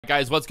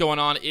Guys, what's going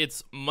on?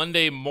 It's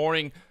Monday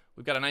morning.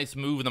 We've got a nice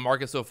move in the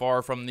market so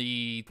far from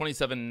the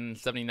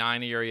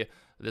 27.79 area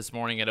this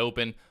morning at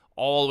open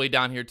all the way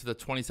down here to the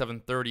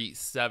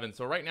 27.37.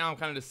 So right now I'm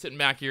kind of just sitting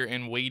back here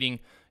and waiting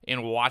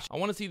and watching. I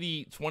want to see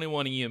the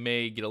 21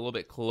 EMA get a little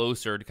bit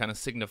closer to kind of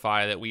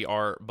signify that we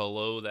are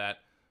below that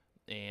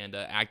and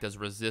act as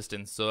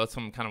resistance. So that's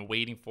what I'm kind of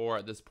waiting for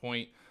at this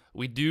point.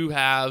 We do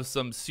have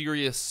some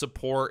serious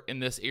support in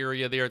this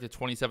area there at the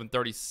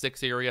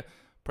 27.36 area.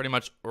 Pretty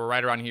much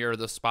right around here,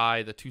 the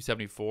SPY, the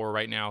 274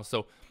 right now.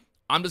 So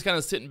I'm just kind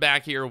of sitting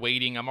back here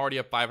waiting. I'm already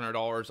up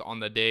 $500 on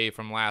the day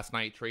from last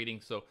night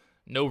trading, so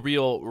no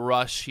real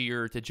rush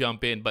here to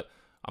jump in. But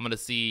I'm going to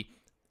see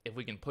if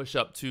we can push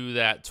up to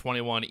that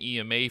 21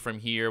 EMA from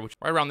here, which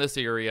right around this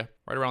area,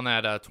 right around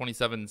that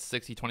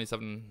 2760,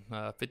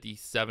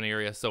 2757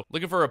 area. So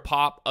looking for a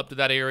pop up to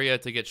that area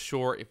to get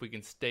short if we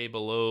can stay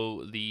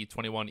below the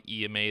 21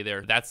 EMA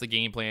there. That's the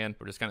game plan.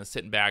 We're just kind of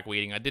sitting back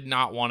waiting. I did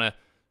not want to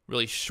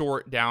really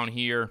short down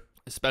here,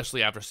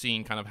 especially after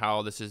seeing kind of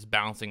how this is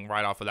bouncing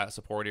right off of that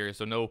support area.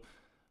 So no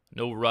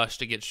rush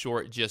to get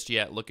short just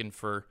yet. Looking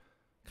for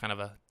kind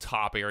of a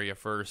top area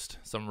first,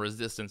 some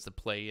resistance to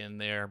play in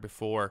there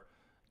before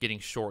getting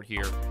short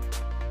here.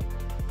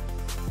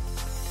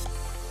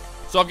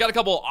 So I've got a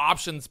couple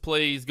options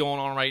plays going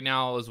on right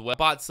now as well.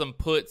 Bought some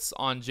puts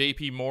on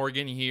JP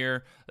Morgan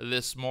here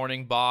this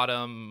morning.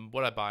 Bottom,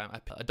 what did I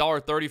buy?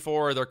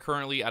 $1.34. They're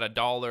currently at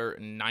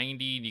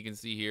 $1.90. You can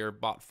see here,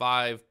 bought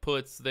 5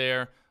 puts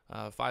there,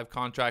 5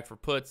 contract for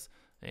puts,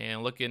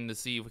 and looking to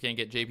see if we can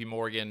get JP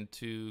Morgan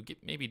to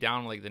get maybe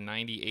down like the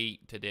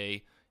 98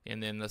 today.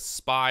 And then the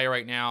SPY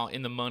right now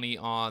in the money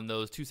on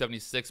those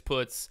 276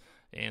 puts,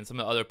 and some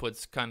of the other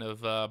puts kind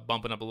of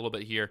bumping up a little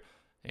bit here.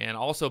 And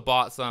also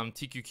bought some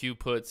TQQ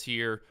puts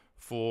here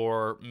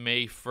for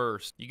May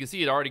 1st. You can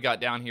see it already got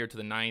down here to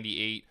the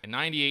 98 and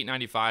 98,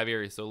 95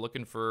 area. So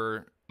looking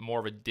for more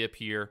of a dip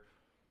here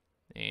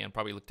and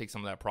probably take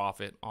some of that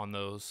profit on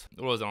those.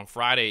 What was it on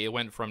Friday? It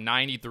went from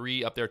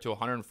 93 up there to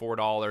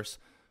 $104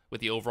 with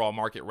the overall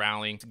market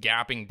rallying,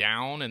 gapping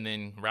down and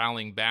then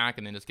rallying back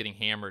and then just getting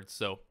hammered.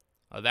 So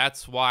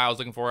that's why I was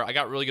looking for it. I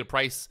got really good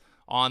price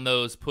on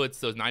those puts,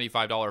 those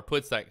 $95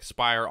 puts that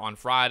expire on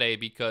Friday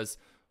because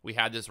we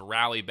had this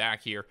rally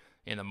back here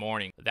in the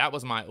morning. That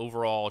was my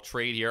overall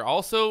trade here.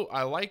 Also,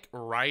 I like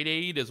Rite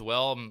Aid as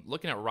well. I'm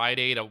looking at Rite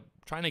Aid. I'm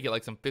trying to get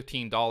like some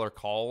 $15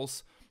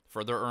 calls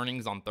for their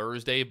earnings on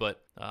Thursday,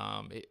 but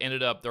it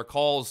ended up their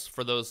calls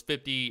for those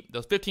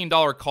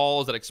 $15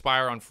 calls that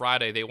expire on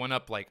Friday, they went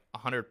up like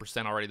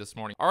 100% already this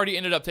morning. Already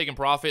ended up taking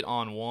profit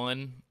on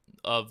one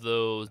of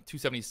those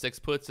 276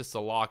 puts just to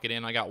lock it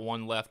in. I got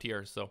one left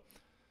here, so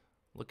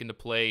looking to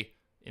play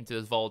into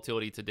this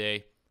volatility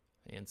today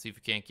and see if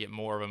we can't get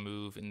more of a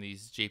move in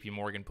these JP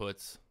Morgan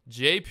puts.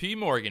 JP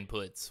Morgan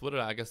puts. What did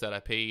I guess that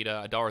I paid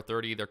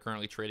 $1.30. They're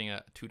currently trading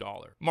at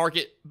 $2.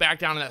 Market back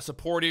down in that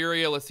support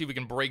area. Let's see if we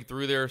can break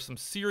through there. Some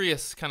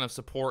serious kind of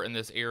support in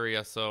this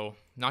area, so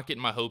not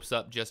getting my hopes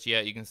up just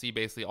yet. You can see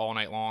basically all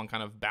night long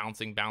kind of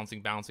bouncing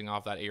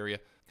off that area.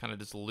 Kind of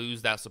just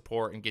lose that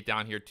support and get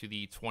down here to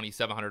the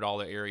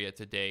 $2,700 area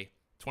today.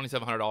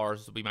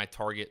 $2,700 will be my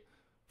target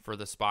for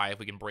the SPY if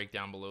we can break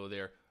down below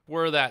there.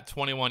 Where that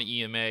 21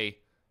 EMA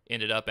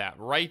ended up at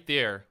right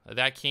there,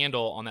 that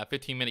candle on that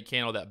 15-minute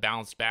candle that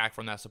bounced back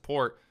from that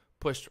support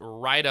pushed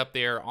right up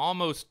there,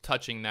 almost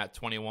touching that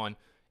 21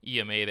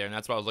 EMA there, and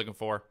that's what I was looking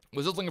for.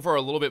 Was just looking for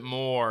a little bit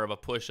more of a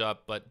push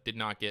up, but did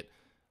not get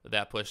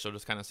that push, so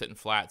just kind of sitting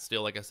flat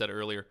still, like I said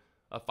earlier.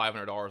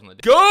 $500 on the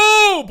day.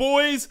 Go,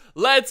 boys!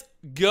 Let's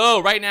go.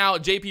 Right now,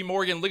 JP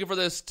Morgan looking for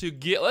this to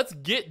get, let's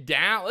get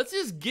down. Let's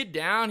just get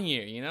down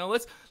here, you know?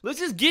 Let's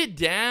just get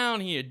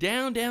down here.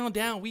 Down, down,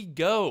 down we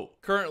go.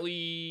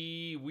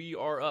 Currently, we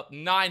are up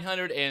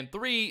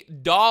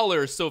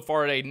 $903 so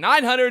far today.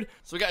 900.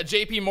 So we got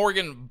JP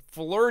Morgan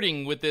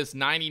flirting with this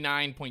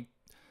 99 point.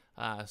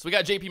 So we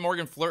got JP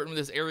Morgan flirting with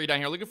this area down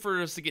here. Looking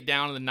for us to get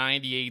down to the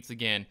 98s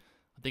again.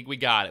 I think we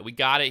got it. We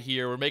got it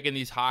here. We're making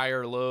these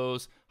higher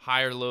lows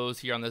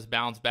here on this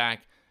bounce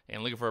back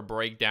and looking for a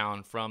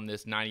breakdown from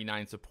this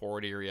 99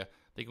 support area. I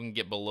think we can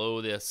get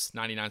below this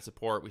 99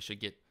 support. We should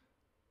get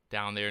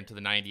down there into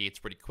the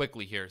 98s pretty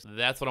quickly here. So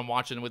that's what I'm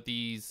watching with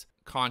these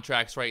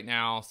contracts right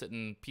now.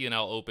 Sitting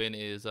P&L open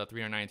is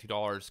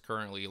 $392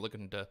 currently.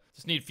 Looking to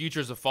just need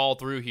futures to fall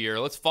through here.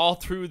 Let's fall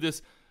through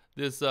this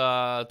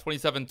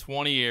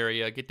 2720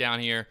 area. Get down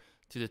here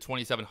to the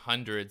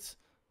 2700s.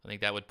 I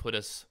think that would put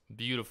us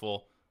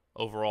beautiful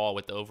overall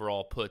with the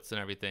overall puts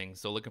and everything.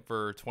 So looking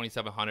for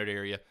 2700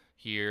 area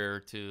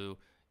here to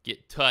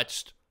get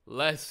touched.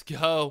 Let's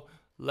go.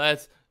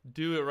 Let's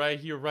do it right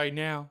here, right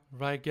now.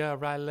 Right, go,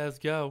 right, let's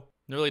go.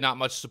 Really not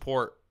much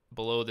support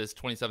below this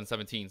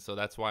 2717, so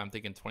that's why I'm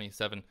thinking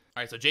 27. All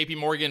right, so JP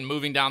Morgan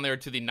moving down there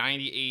to the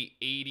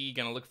 98.80.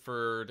 Gonna look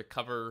for to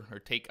cover or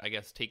take, I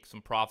guess, take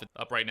some profit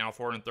up right now,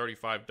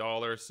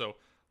 $435. So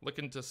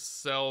Looking to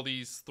sell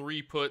these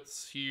 3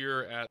 puts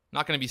here at,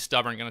 not going to be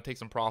stubborn, going to take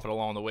some profit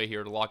along the way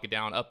here to lock it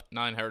down, up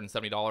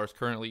 $970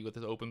 currently with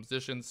this open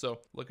position. So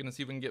looking to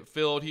see if we can get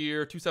filled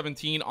here.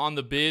 217 on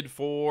the bid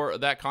for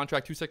that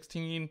contract,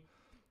 216.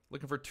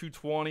 Looking for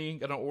 220.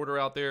 Got an order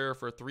out there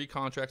for 3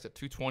 contracts at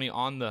 220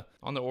 on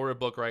the order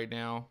book right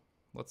now.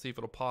 Let's see if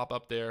it'll pop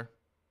up there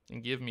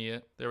and give me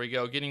it. There we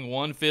go. Getting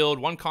 1 filled,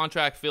 1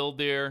 contract filled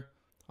there.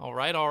 All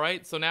right, all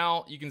right. So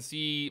now you can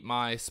see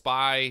my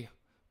SPY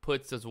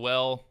puts as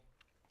well.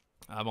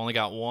 I've only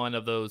got 1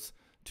 of those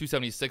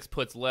 276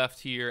 puts left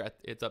here.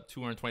 It's up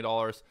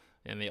 $220,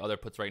 and the other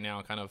puts right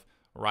now kind of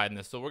riding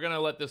this. So we're going to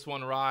let this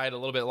one ride a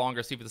little bit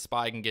longer, see if the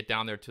SPY can get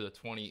down there to the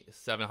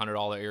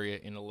 $2,700 area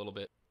in a little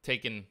bit.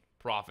 Taking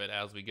profit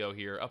as we go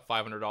here, up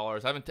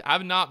 $500. I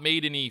have not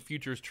made any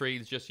futures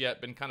trades just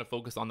yet. Been kind of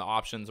focused on the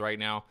options right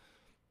now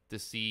to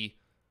see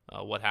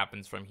what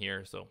happens from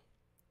here. So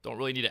don't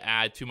really need to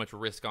add too much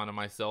risk onto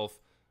myself.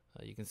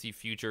 You can see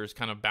futures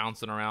kind of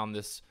bouncing around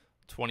this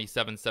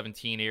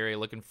 2717 area,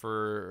 looking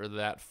for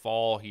that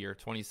fall here,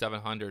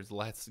 2700s.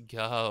 Let's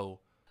go.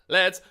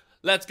 Let's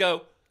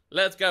go.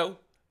 Let's go.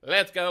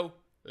 Let's go.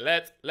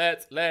 Let's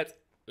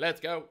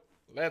go.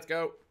 Let's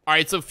go. All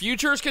right, so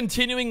futures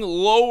continuing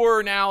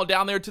lower now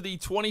down there to the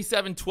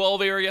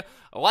 2712 area.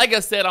 Like I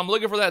said, I'm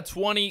looking for that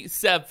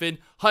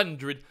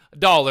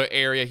 $2,700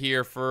 area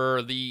here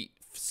for the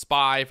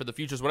SPY, for the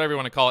futures, whatever you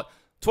want to call it.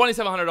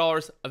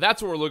 $2,700,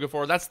 that's what we're looking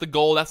for. That's the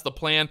goal. That's the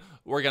plan.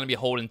 We're going to be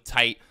holding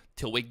tight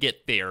till we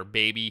get there,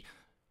 baby.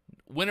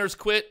 Winners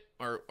quit,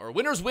 or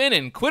winners win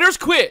and quitters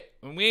quit.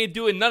 And we ain't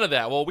doing none of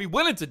that. Well, we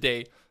win it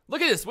today.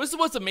 Look at this. This is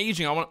what's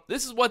amazing.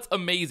 This is what's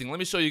amazing. Let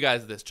me show you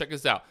guys this. Check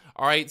this out.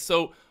 All right,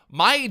 so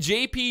my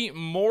JP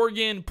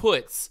Morgan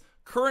puts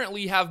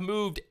currently have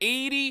moved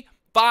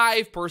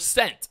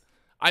 85%.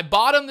 I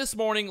bought them this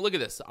morning. Look at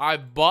this. I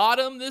bought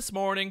them this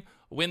morning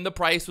when the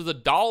price was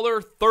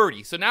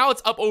 $1.30. So now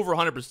it's up over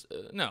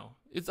 100%. No,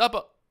 it's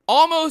up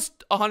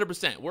almost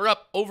 100%. We're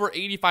up over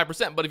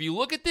 85%. But if you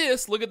look at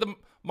this, look at the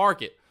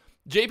market.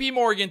 JP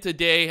Morgan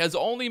today has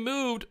only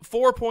moved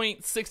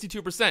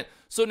 4.62%.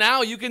 So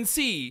now you can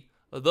see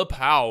the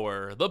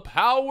power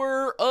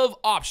of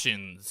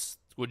options.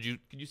 Could you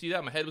see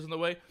that? My head was in the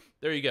way.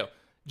 There you go.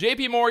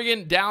 JP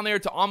Morgan down there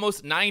to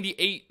almost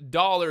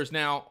 $98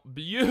 now.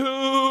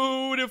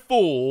 Beautiful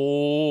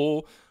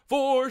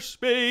for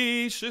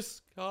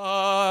spacious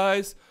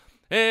skies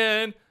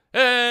and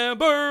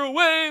amber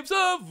waves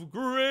of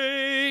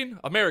grain.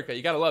 America,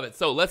 you gotta love it.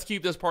 So let's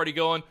keep this party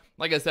going.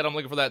 Like I said, I'm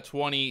looking for that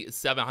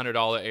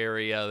 $2,700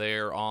 area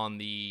there on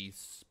the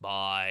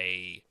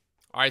SPY.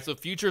 All right, so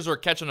futures are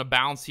catching a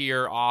bounce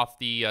here off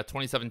the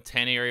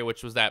 2710 area,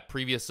 which was that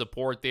previous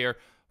support there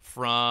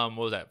from,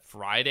 what was that,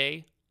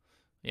 Friday?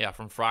 Yeah,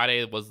 from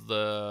Friday was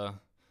the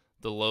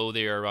low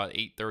there about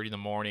 8:30 in the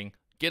morning.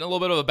 Getting a little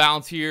bit of a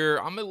bounce here.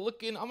 I'm gonna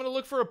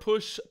look for a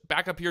push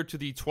back up here to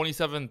the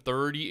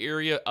 2730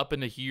 area, up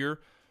into here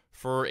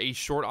for a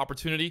short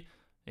opportunity,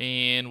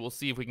 and we'll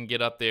see if we can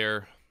get up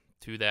there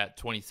to that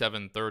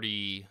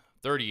 2730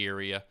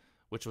 area,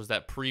 which was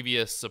that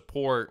previous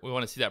support. We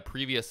want to see that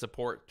previous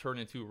support turn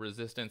into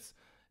resistance,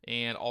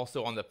 and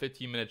also on the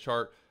 15-minute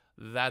chart,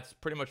 that's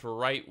pretty much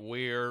right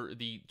where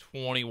the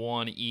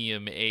 21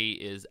 EMA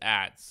is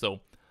at.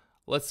 So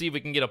let's see if we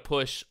can get a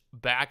push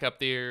back up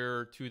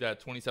there to that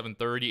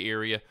 2730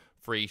 area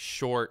for a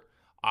short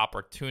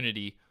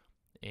opportunity,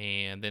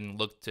 and then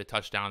look to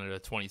touch down at a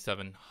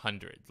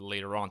 2700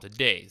 later on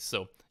today.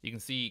 So you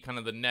can see kind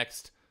of the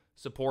next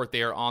support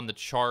there on the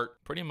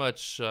chart, pretty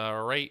much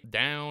right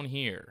down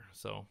here.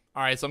 So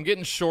all right, so I'm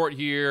getting short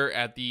here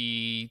at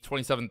the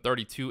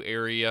 2732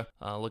 area,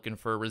 looking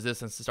for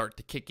resistance to start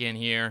to kick in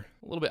here.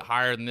 A little bit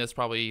higher than this,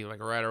 probably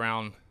like right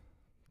around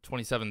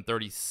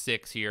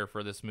 2736 here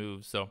for this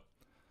move. So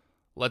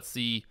let's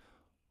see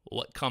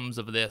what comes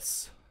of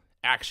this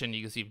action.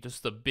 You can see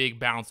just a big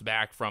bounce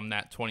back from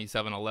that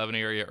 2711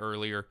 area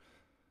earlier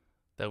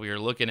that we were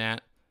looking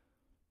at.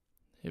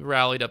 It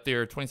rallied up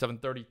there,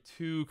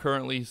 2732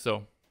 currently,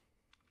 so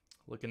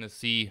looking to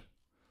see if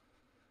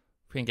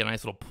we can get a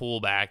nice little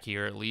pullback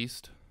here at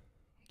least.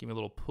 Give me a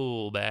little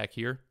pullback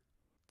here.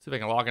 See if I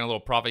can lock in a little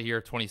profit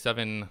here,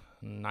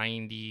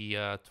 2790,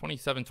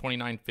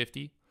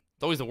 2729.50.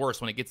 It's always the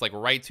worst when it gets like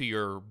right to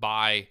your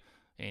buy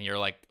and you're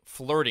like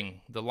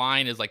flirting. The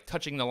line is like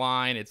touching the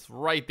line. It's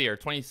right there,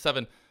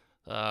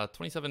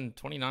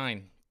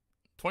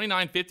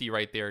 29.50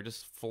 right there,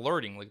 just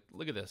flirting. Like,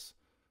 look at this.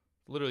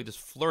 Literally just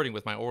flirting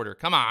with my order.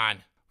 Come on.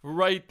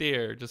 Right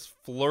there. Just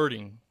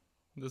flirting.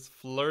 Just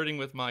flirting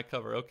with my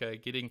cover. Okay,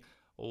 getting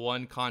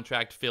one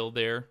contract filled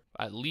there.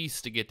 At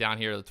least to get down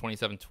here to the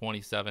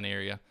 2727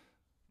 area.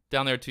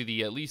 Down there to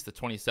the at least the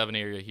 27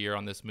 area here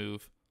on this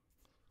move.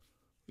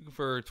 Looking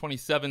for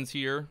 27s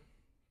here.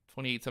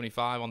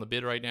 28.75 on the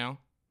bid right now.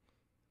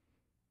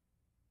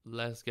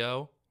 Let's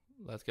go.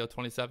 Let's go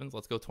 27s.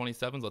 Let's go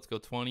 27s. Let's go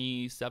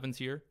 27s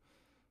here.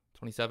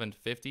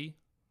 27.50.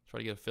 Try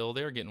to get a fill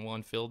there. Getting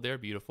one filled there.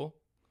 Beautiful.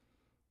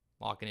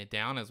 Locking it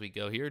down as we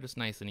go here, just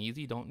nice and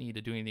easy. Don't need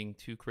to do anything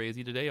too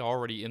crazy today.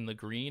 Already in the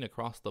green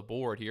across the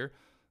board here.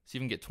 See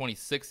if we can get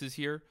 26s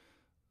here.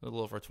 A little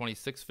over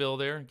 26 fill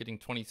there. Getting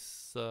 20,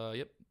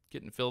 yep,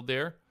 getting filled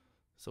there.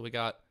 So we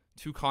got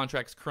 2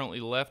 contracts currently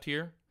left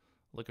here.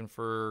 Looking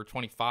for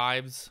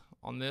 25s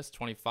on this.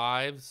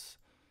 25s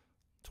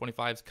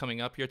coming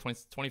up here.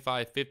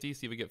 25.50.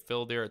 See if we get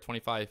filled there at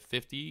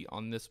 25.50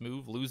 on this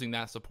move. Losing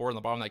that support on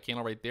the bottom of that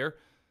candle right there.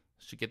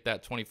 Should get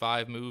that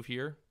 25 move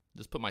here.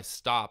 Just put my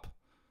stop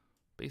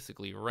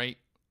basically right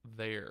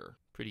there.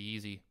 Pretty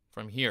easy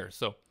from here.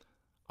 So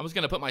I'm just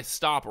going to put my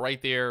stop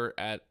right there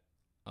at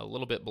a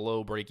little bit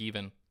below break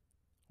even.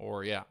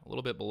 Or yeah, a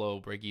little bit below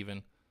break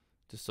even.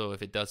 Just so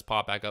if it does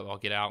pop back up, I'll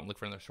get out and look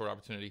for another short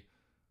opportunity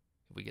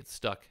if we get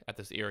stuck at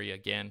this area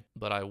again.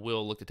 But I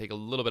will look to take a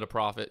little bit of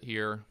profit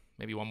here.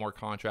 Maybe one more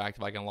contract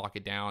if I can lock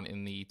it down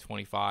in the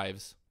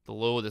 25s. The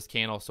low of this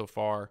candle so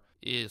far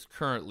is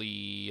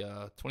currently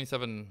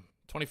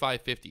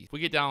 25.50. If we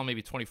get down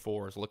maybe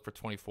 24s, look for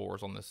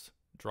 24s on this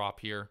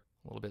drop here.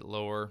 A little bit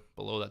lower,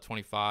 below that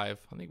 25.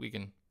 I think we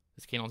can,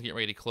 this candle's getting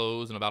ready to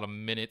close in about a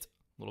minute.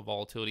 A little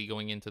volatility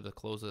going into the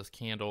close of this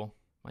candle.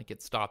 Might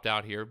get stopped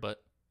out here,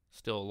 but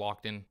still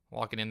locking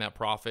in that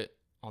profit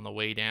on the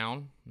way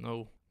down.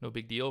 No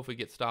big deal. If we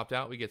get stopped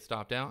out, we get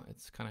stopped out.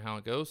 It's kind of how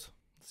it goes.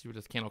 Let's see where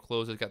this candle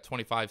closes. Got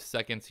 25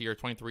 seconds here,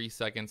 23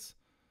 seconds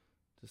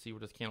to see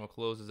where this candle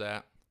closes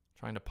at.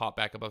 Trying to pop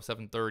back above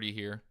 730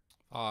 here.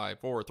 5,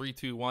 4, 3,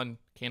 2, 1.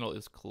 Candle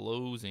is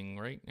closing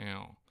right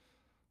now.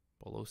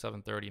 Below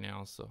 730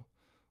 now. So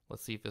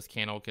let's see if this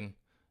candle can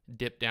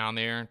dip down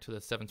there to the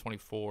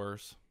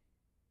 724s.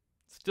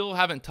 Still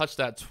haven't touched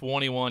that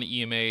 21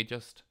 EMA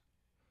just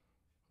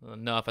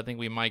enough. I think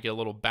we might get a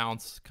little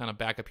bounce kind of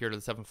back up here to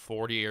the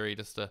 740 area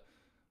just to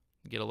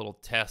get a little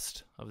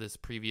test of this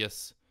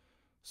previous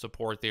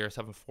support there,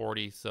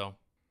 740. So,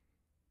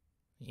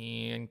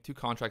 and 2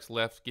 contracts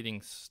left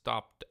getting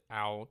stopped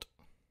out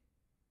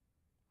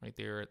right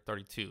there at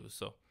 32.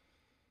 So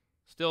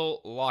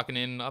still locking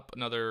in up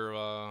another,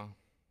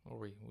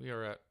 we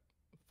are at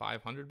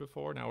 500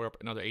 before. Now we're up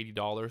another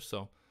 $80.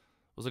 So I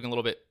was looking a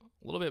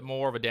little bit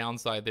more of a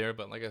downside there,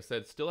 but like I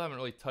said, still haven't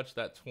really touched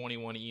that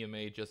 21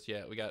 EMA just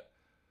yet. We got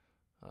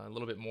a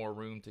little bit more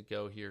room to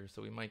go here,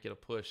 so we might get a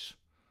push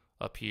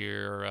up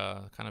here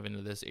kind of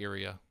into this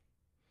area.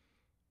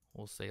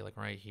 We'll say like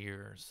right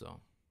here. So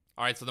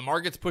all right, so the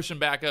market's pushing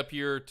back up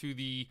here to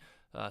the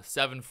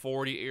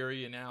 740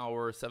 area now,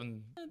 or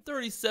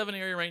 737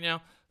 area right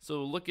now.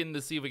 So looking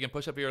to see if we can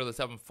push up here to the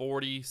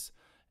 740s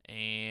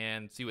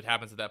and see what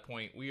happens at that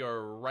point. We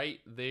are right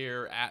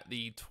there at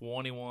the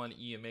 21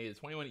 EMA. The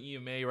 21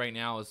 EMA right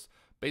now is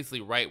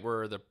basically right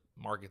where the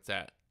market's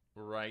at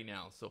right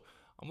now. So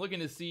I'm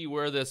looking to see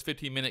where this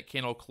 15-minute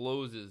candle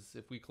closes.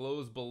 If we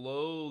close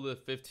below the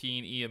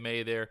 15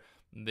 EMA there,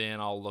 then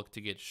I'll look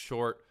to get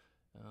short.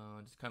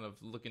 Just kind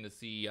of looking to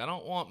see. I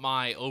don't want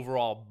my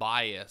overall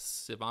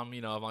bias. If I'm,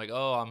 if I'm like,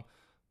 oh,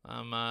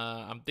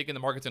 I'm thinking the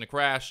market's gonna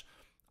crash.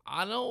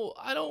 I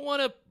don't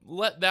want to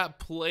let that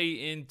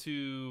play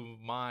into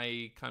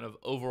my kind of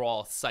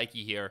overall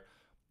psyche here.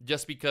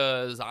 Just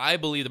because I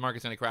believe the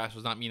market's going to crash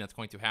does not mean that's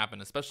going to happen,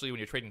 especially when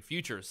you're trading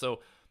futures. So,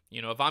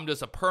 if I'm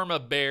just a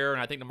perma bear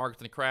and I think the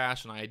market's going to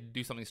crash and I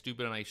do something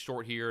stupid and I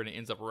short here and it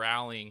ends up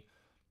rallying,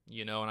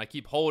 and I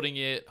keep holding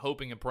it,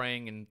 hoping and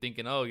praying and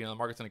thinking, oh, the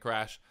market's going to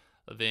crash,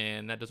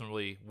 then that doesn't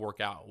really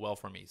work out well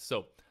for me.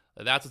 So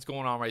that's what's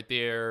going on right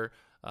there.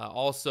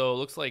 Also,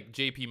 looks like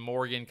JP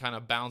Morgan kind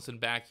of bouncing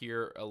back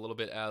here a little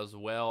bit as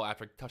well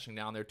after touching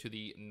down there to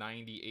the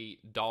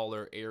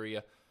 $98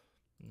 area.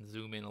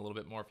 Zoom in a little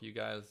bit more for you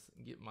guys.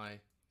 You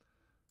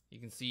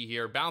can see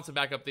here bouncing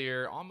back up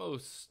there,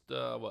 almost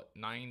right,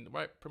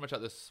 pretty much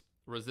at this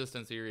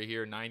resistance area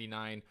here,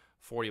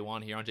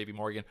 99.41 here on JP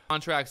Morgan.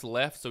 Contracts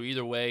left, so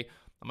either way,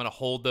 I'm going to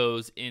hold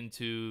those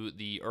into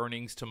the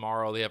earnings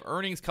tomorrow. They have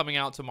earnings coming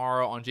out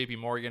tomorrow on JP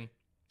Morgan.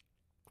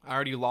 I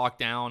already locked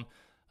down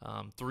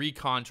 3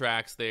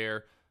 contracts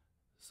there,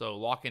 so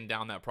locking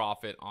down that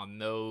profit on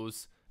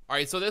those. All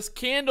right, so this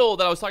candle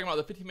that I was talking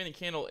about, the 15-minute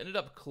candle, ended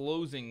up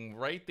closing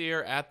right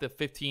there at the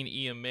 15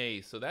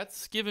 EMA. So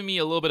that's giving me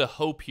a little bit of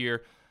hope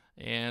here,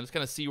 and just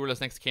kind of see where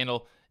this next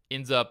candle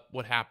ends up,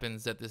 what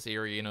happens at this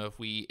area, if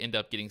we end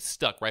up getting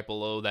stuck right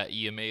below that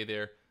EMA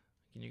there.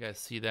 Can you guys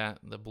see that?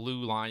 The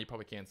blue line, you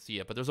probably can't see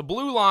it, but there's a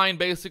blue line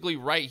basically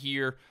right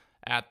here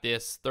at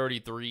this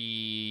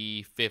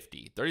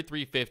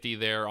 33.50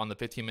 there on the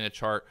 15-minute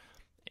chart,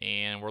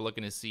 and we're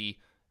looking to see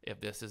if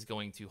this is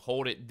going to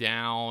hold it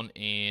down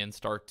and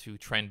start to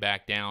trend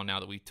back down now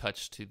that we've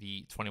touched to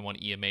the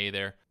 21 EMA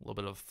there. A little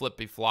bit of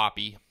flippy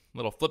floppy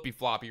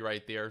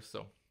right there.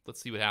 So let's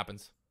see what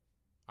happens.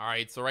 All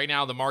right, so right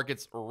now the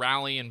market's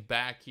rallying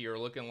back here,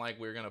 looking like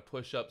we're going to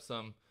push up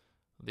some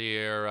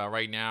there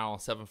right now,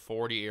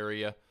 740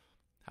 area.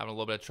 Having a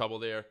little bit of trouble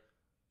there.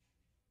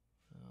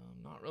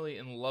 Not really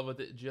in love with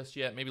it just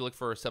yet. Maybe look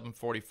for a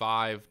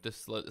 745.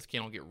 Just let this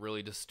candle get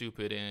really just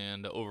stupid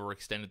and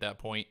overextend at that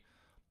point.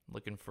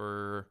 Looking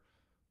for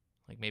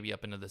like maybe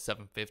up into the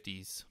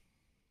 750s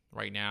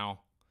right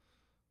now.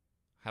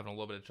 having a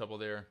little bit of trouble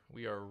there.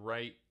 We are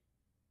right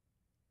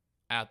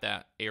at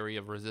that area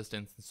of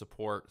resistance and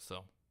support.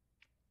 So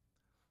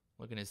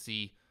looking to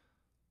see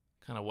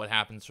kind of what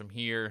happens from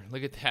here.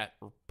 Look at that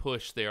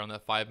push there on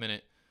that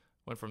 5-minute.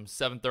 Went from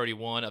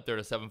 731 up there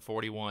to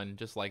 741,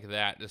 just like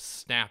that. Just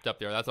snapped up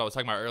there. That's what I was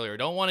talking about earlier.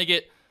 Don't want to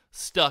get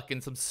stuck in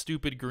some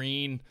stupid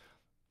green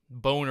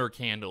boner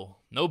candle.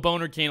 No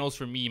boner candles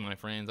for me, my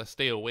friends. I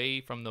stay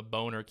away from the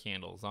boner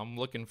candles. I'm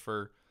looking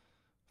for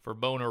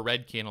boner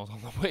red candles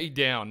on the way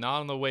down,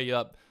 not on the way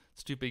up.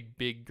 Stupid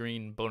big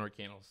green boner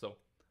candles. So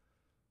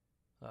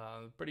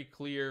pretty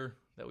clear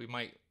that we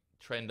might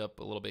trend up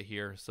a little bit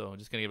here. So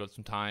just going to give it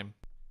some time.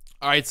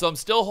 All right, so I'm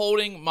still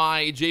holding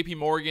my JP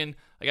Morgan.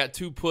 I got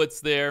 2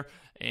 puts there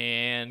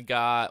and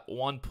got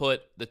 1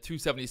 put, the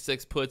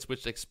 276 puts,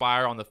 which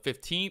expire on the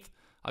 15th.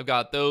 I've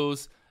got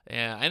those.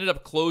 And I ended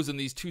up closing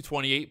these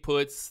 228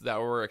 puts that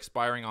were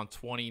expiring on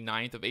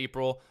 29th of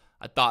April.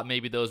 I thought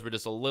maybe those were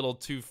just a little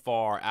too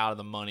far out of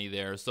the money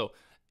there. So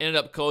ended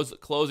up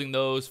closing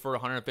those for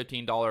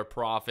 $115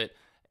 profit.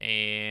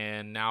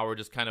 And now we're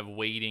just kind of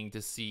waiting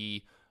to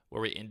see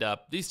where we end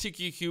up. These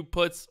TQQ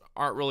puts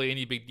aren't really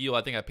any big deal.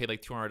 I think I paid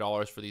like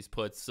 $200 for these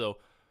puts. So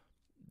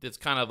it's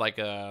kind of like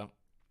a,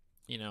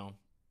 I don't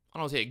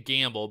want to say a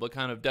gamble, but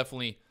kind of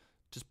definitely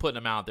just putting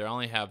them out there. I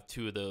only have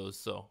 2 of those,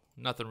 so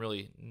nothing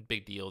really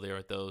big deal there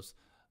with those.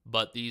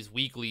 But these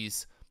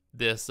weeklies,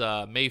 this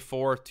May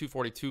 4th,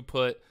 242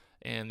 put,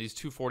 and these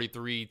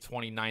 243,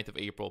 29th of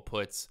April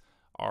puts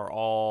are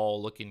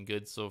all looking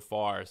good so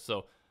far.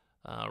 So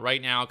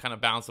right now, kind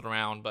of bouncing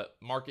around, but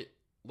market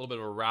a little bit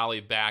of a rally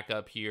back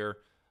up here.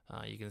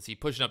 You can see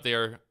pushing up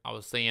there. I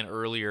was saying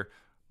earlier,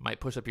 might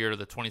push up here to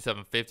the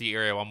 2750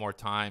 area one more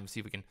time,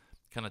 see if we can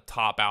kind of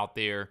top out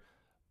there.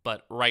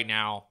 But right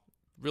now,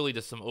 really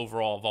just some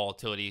overall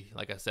volatility,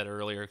 like I said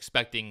earlier,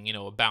 expecting,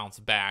 a bounce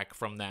back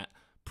from that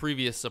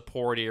previous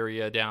support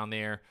area down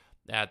there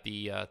at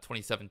the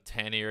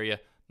 2710 area.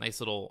 Nice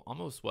little,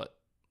 almost,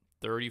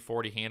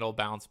 30-40 handle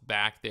bounce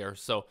back there.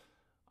 So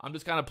I'm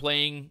just kind of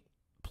playing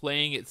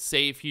it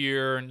safe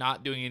here,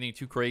 not doing anything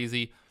too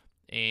crazy.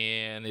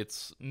 And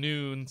it's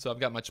noon, so I've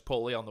got my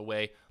Chipotle on the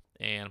way.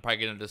 And I'm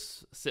probably going to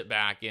just sit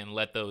back and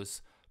let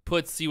those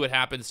puts see what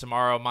happens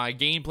tomorrow. My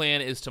game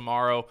plan is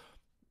tomorrow.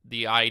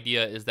 The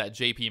idea is that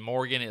JP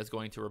Morgan is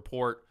going to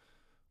report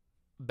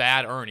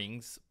bad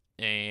earnings,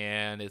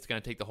 and it's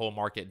going to take the whole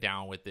market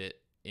down with it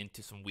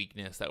into some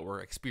weakness that we're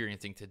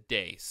experiencing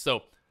today.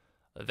 So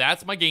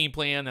that's my game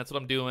plan. That's what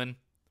I'm doing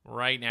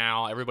right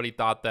now. Everybody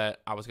thought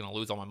that I was going to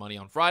lose all my money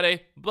on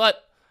Friday,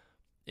 but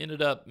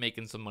ended up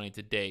making some money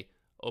today.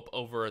 Up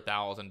over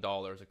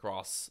 $1,000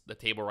 across the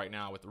table right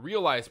now with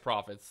realized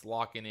profits,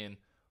 locking in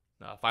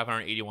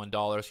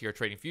 $581 here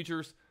trading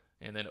futures,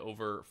 and then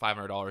over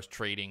 $500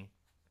 trading,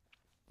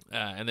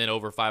 and then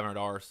over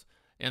 $500,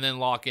 and then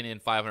locking in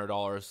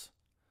 $500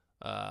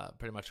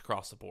 pretty much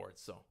across the board.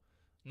 So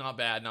not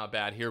bad, not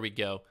bad. Here we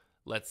go.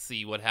 Let's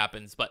see what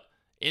happens. But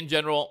in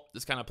general,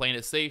 just kind of playing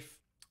it safe.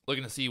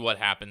 Looking to see what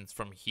happens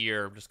from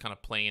here. Just kind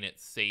of playing it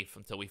safe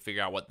until we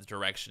figure out what the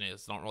direction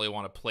is. Don't really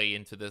want to play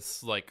into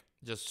this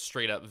just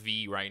straight up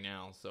V right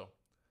now. So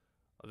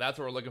that's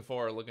what we're looking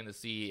for. Looking to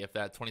see if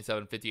that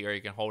 2750 area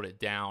can hold it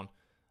down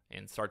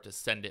and start to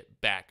send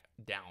it back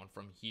down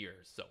from here.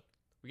 So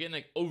we're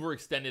getting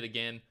overextended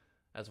again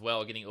as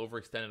well. Getting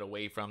overextended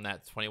away from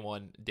that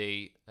 21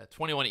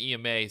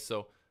 EMA.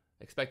 So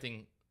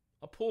expecting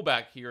a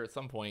pullback here at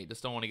some point.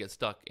 Just don't want to get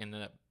stuck in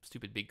that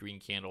stupid big green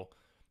candle.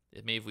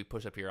 Maybe if we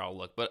push up here, I'll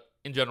look. But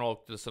in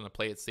general, just going to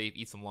play it safe,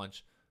 eat some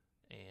lunch,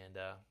 and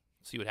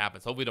see what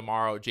happens. Hopefully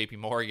tomorrow, JP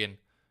Morgan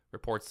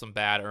reports some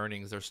bad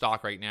earnings. Their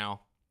stock right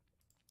now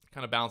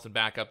kind of bouncing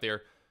back up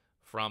there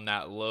from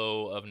that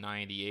low of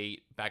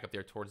 98, back up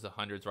there towards the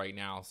hundreds right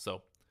now.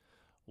 So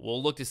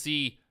we'll look to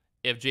see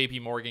if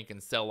JP Morgan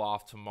can sell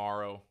off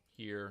tomorrow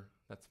here.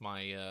 That's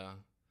my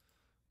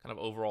kind of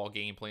overall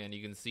game plan.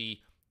 You can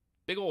see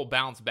big old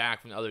bounce back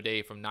from the other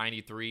day from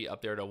 93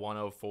 up there to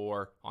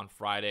 104 on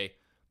Friday.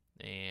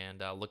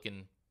 And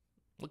looking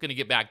to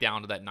get back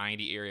down to that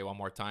 90 area one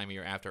more time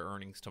here after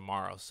earnings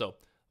tomorrow. So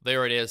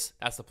there it is.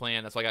 That's the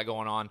plan. That's what I got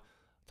going on.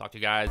 Talk to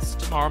you guys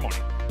tomorrow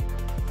morning.